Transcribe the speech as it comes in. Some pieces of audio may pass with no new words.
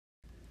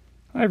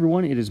Hi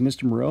everyone, it is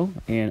Mr. Moreau,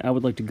 and I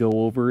would like to go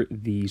over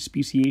the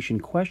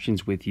speciation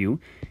questions with you.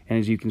 And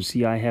as you can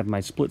see, I have my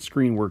split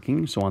screen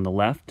working. So on the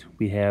left,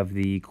 we have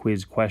the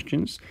quiz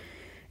questions,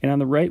 and on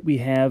the right, we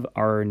have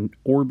our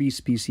Orbi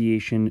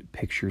speciation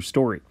picture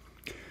story.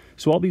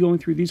 So I'll be going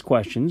through these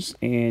questions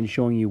and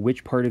showing you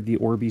which part of the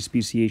Orbi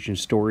speciation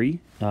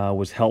story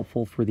was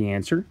helpful for the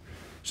answer.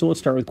 So let's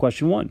start with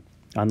question 1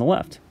 on the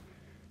left.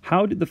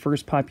 How did the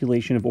first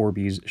population of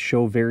Orbis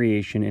show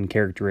variation in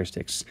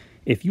characteristics?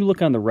 If you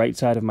look on the right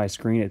side of my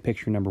screen at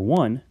picture number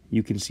 1,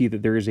 you can see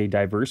that there is a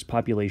diverse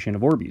population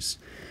of Orbis.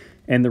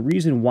 And the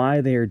reason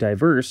why they are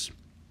diverse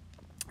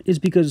is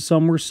because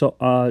some were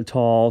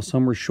tall,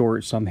 some were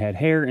short, some had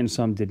hair, and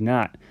some did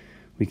not.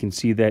 We can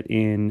see that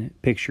in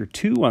picture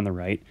 2 on the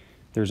right,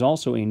 there's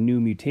also a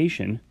new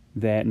mutation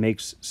that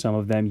makes some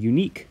of them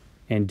unique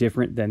and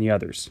different than the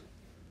others.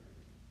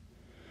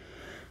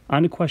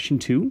 On to question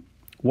 2.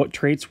 What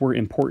traits were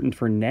important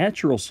for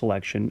natural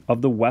selection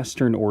of the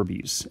Western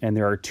Orbis? And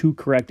there are 2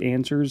 correct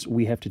answers.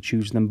 We have to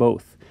choose them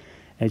both.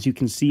 As you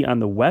can see on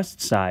the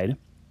west side,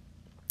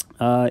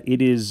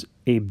 it is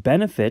a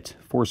benefit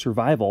for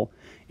survival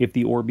if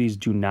the Orbis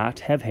do not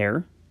have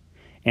hair,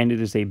 and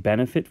it is a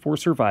benefit for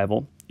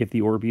survival if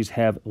the Orbis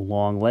have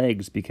long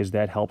legs, because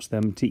that helps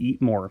them to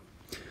eat more.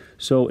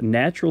 So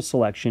natural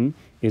selection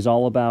is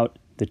all about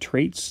the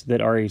traits that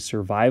are a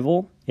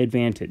survival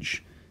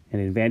advantage,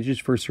 an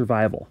advantage for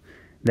survival.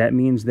 That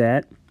means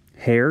that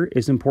hair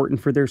is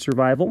important for their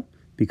survival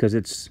because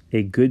it's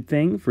a good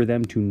thing for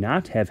them to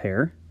not have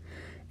hair,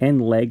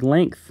 and leg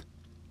length.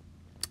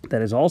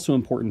 That is also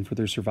important for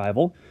their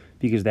survival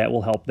because that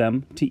will help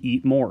them to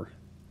eat more.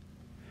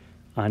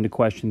 On to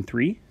question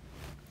 3.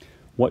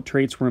 What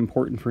traits were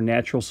important for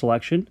natural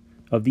selection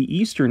of the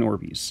Eastern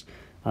Orbis?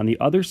 On the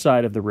other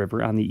side of the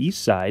river, on the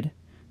east side,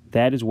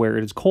 that is where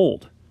it is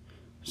cold.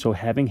 So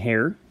having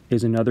hair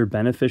is another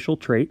beneficial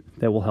trait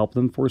that will help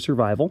them for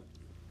survival.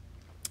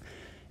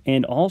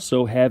 And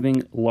also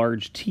having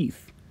large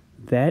teeth.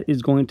 That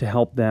is going to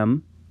help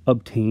them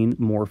obtain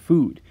more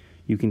food.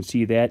 You can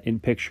see that in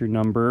picture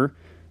number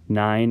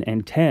 9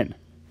 and 10.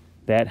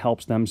 That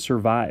helps them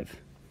survive.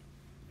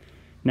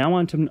 Now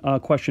on to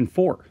question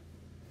 4.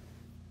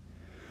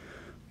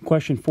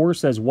 Question 4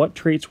 says, what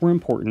traits were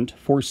important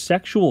for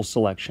sexual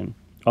selection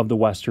of the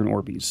Western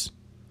Orbis?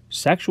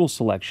 Sexual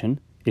selection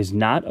is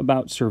not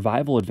about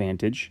survival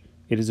advantage.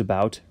 It is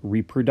about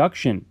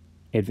reproduction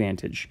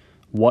advantage.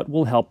 What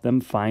will help them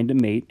find a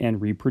mate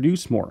and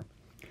reproduce more?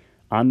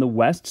 On the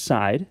west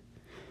side,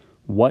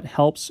 what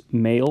helps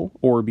male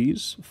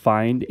Orbis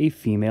find a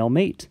female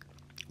mate?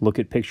 Look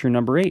at picture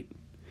number 8.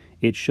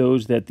 It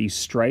shows that the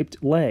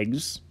striped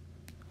legs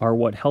are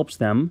what helps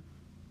them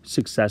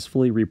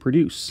successfully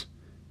reproduce.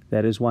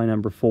 That is why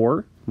number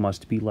 4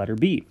 must be letter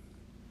B.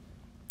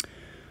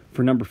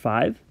 For number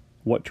 5,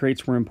 what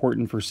traits were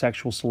important for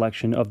sexual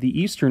selection of the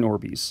Eastern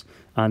Orbis?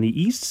 On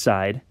the east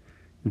side,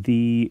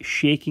 the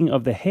shaking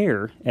of the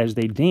hair as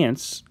they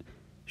dance,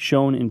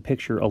 shown in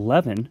picture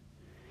 11,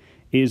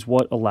 is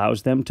what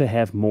allows them to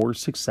have more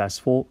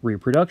successful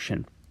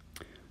reproduction.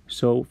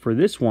 So for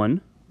this one,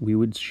 we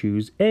would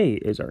choose A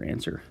as our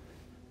answer.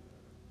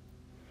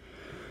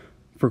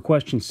 For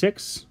question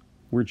 6,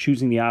 we're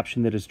choosing the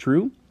option that is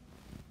true.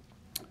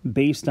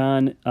 Based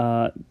on,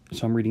 so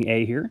I'm reading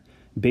A here,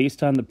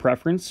 based on the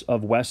preference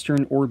of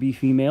Western Orbi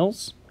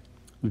females,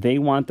 they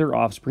want their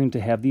offspring to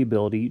have the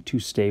ability to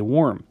stay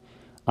warm.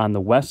 On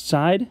the west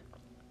side,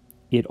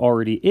 it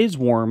already is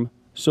warm,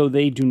 so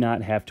they do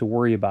not have to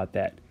worry about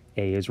that.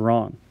 A is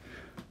wrong.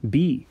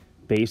 B,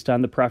 based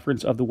on the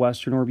preference of the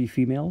Western Orbi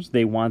females,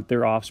 they want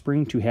their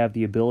offspring to have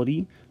the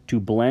ability to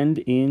blend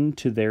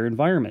into their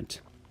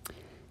environment.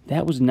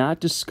 That was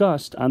not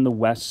discussed on the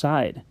west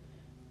side.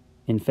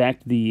 In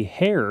fact, the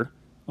hair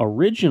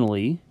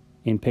originally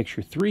in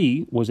picture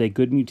 3 was a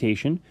good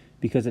mutation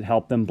because it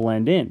helped them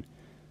blend in.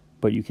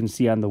 But you can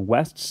see on the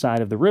west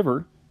side of the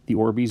river, the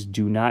Orbis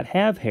do not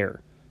have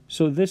hair,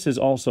 so this is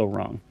also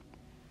wrong.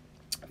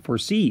 For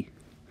C,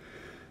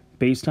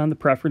 based on the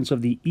preference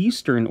of the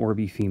Eastern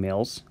Orbi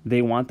females,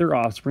 they want their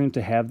offspring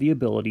to have the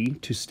ability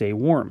to stay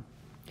warm.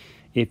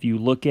 If you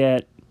look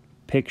at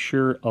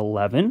picture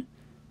 11,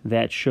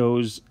 that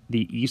shows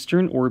the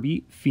Eastern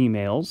Orbi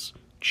females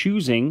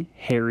choosing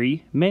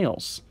hairy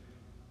males.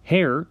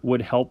 Hair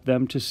would help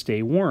them to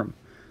stay warm,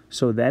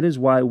 so that is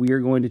why we are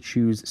going to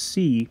choose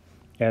C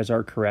as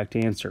our correct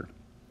answer.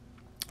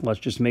 Let's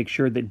just make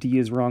sure that D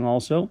is wrong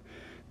also.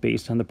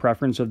 Based on the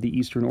preference of the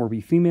Eastern Orbi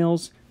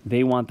females,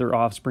 they want their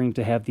offspring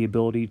to have the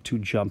ability to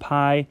jump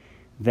high.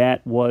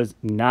 That was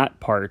not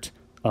part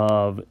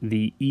of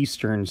the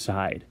eastern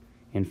side.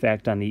 In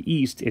fact, on the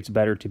east, it's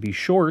better to be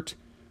short,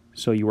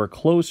 so you are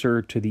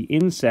closer to the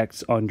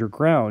insects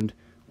underground,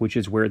 which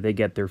is where they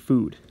get their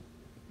food.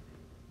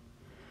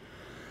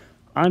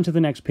 On to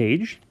the next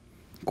page,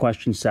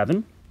 question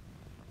 7.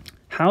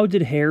 How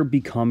did hair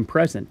become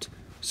present?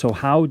 So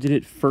how did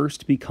it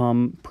first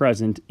become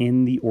present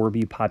in the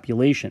Orbi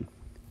population?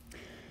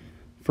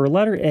 For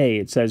letter A,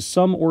 it says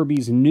some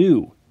Orbis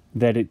knew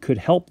that it could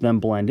help them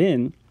blend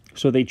in,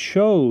 so they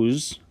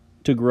chose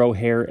to grow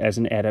hair as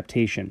an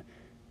adaptation.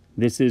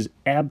 This is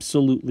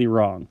absolutely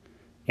wrong.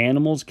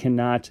 Animals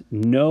cannot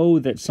know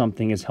that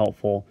something is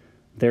helpful,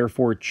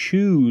 therefore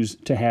choose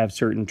to have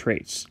certain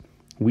traits.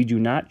 We do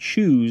not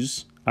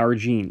choose our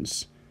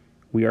genes.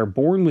 We are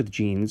born with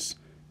genes,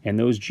 and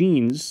those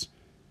genes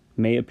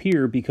may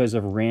appear because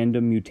of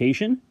random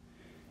mutation,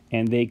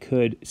 and they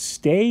could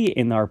stay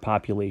in our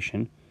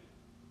population,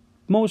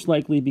 most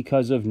likely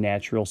because of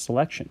natural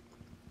selection.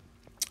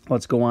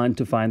 Let's go on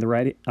to find the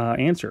right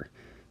answer.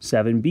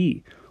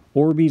 7B.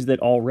 Orbis that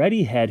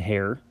already had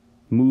hair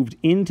moved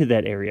into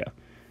that area.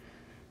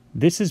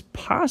 This is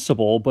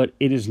possible, but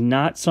it is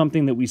not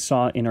something that we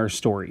saw in our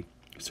story.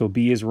 So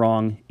B is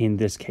wrong in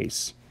this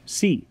case.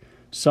 C.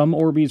 Some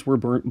Orbis were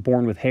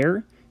born with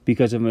hair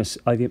because of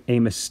a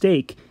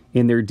mistake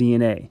in their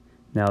DNA.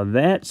 Now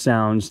that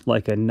sounds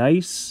like a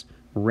nice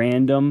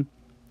random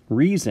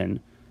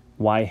reason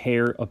why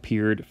hair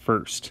appeared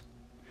first.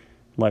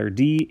 Letter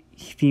D,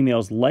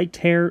 females liked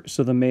hair,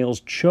 so the males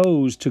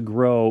chose to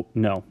grow.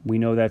 No, we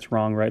know that's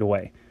wrong right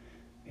away.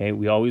 Okay,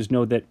 we always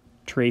know that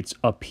traits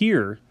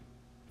appear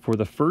for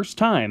the first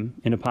time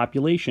in a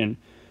population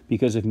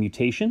because of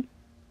mutation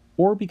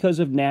or because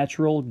of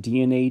natural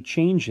DNA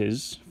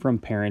changes from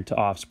parent to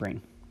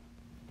offspring.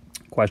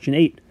 Question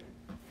 8.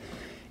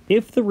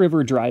 If the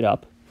river dried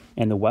up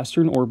and the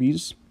western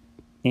Orbis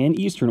and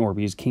eastern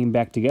Orbis came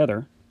back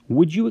together,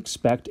 would you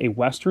expect a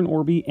western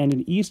Orbi and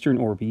an eastern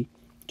Orbi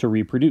to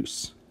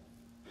reproduce?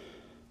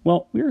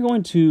 Well, we're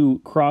going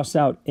to cross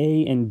out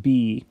A and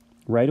B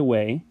right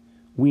away.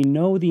 We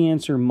know the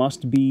answer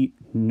must be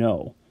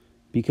no,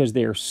 because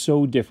they are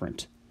so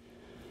different.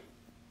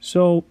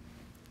 So,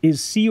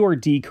 is C or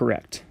D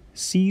correct?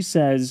 C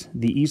says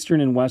the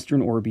eastern and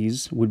western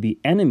Orbis would be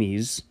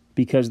enemies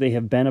because they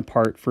have been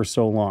apart for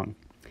so long.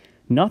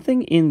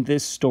 Nothing in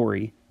this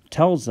story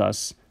tells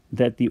us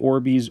that the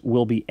Orbis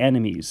will be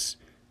enemies.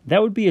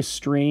 That would be a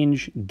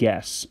strange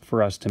guess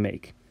for us to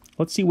make.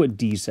 Let's see what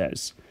D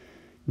says.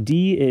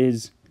 D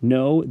is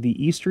no,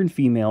 the eastern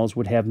females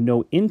would have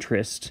no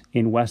interest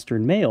in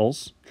western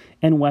males,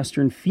 and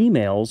western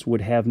females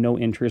would have no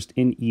interest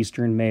in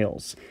eastern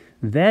males.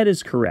 That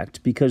is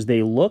correct because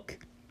they look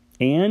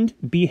and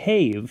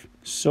behave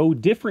so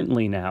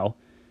differently now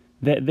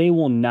that they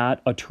will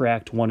not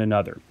attract one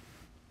another.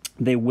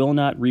 They will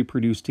not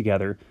reproduce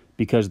together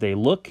because they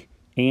look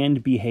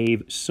and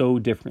behave so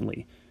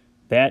differently.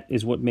 That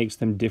is what makes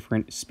them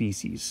different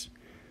species.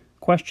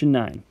 Question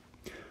 9.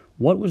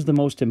 What was the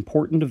most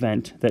important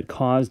event that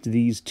caused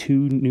these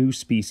two new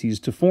species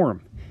to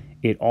form?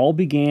 It all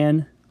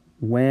began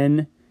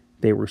when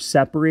they were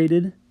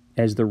separated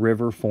as the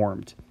river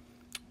formed.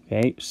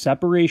 Okay,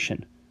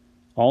 separation,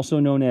 also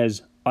known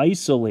as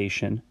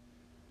isolation.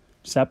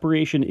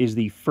 Separation is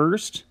the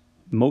first,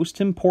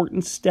 most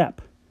important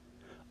step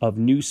of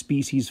new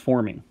species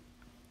forming.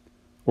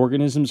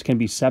 Organisms can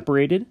be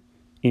separated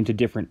into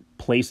different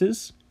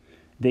places.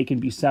 They can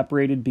be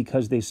separated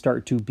because they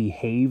start to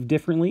behave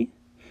differently.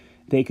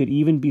 They could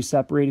even be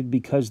separated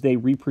because they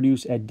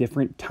reproduce at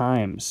different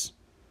times.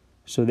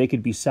 So they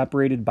could be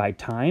separated by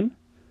time,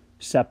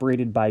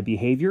 separated by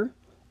behavior,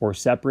 or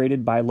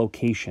separated by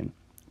location.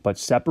 But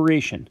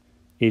separation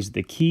is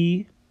the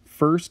key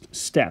first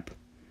step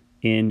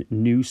in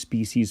new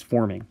species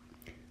forming.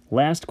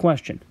 Last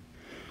question.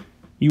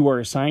 You are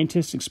a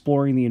scientist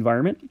exploring the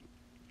environment.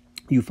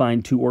 You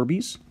find two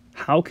Orbis.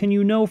 How can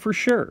you know for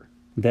sure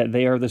that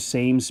they are the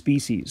same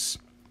species?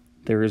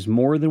 There is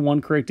more than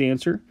one correct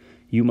answer.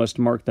 You must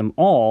mark them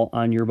all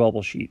on your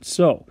bubble sheet.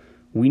 So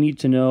we need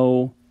to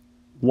know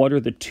what are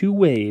the two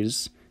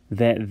ways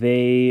that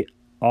they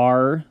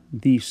are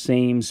the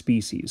same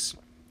species.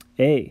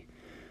 A,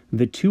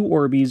 the two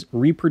Orbis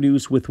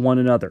reproduce with one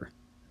another.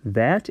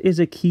 That is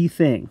a key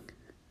thing.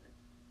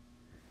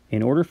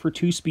 In order for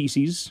two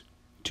species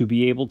to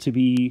be able to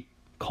be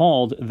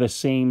called the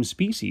same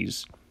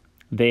species,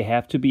 they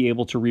have to be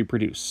able to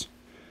reproduce.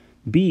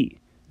 B,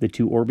 the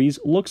two Orbis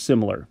look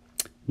similar.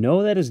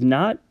 No, that is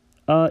not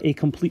a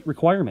complete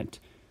requirement.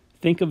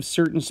 Think of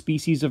certain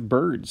species of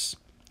birds.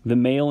 The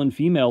male and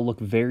female look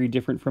very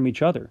different from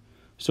each other.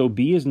 So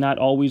B is not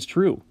always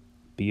true.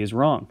 B is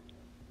wrong.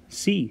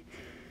 C,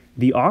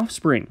 the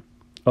offspring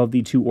of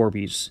the two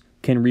Orbis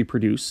can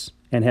reproduce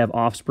and have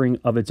offspring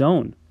of its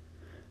own.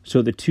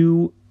 So the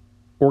two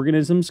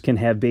organisms can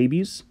have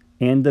babies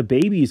and the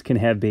babies can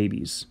have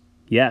babies.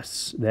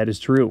 Yes, that is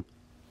true.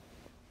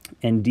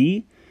 And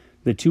D,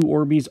 the two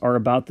Orbis are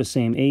about the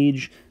same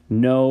age.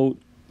 No,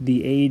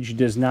 the age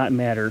does not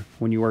matter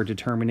when you are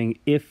determining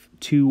if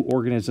two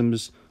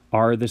organisms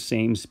are the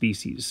same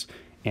species.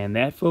 And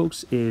that,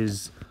 folks,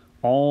 is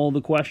all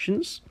the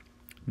questions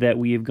that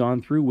we have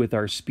gone through with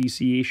our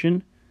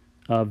speciation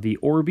of the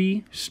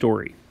Orbi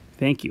story.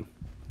 Thank you.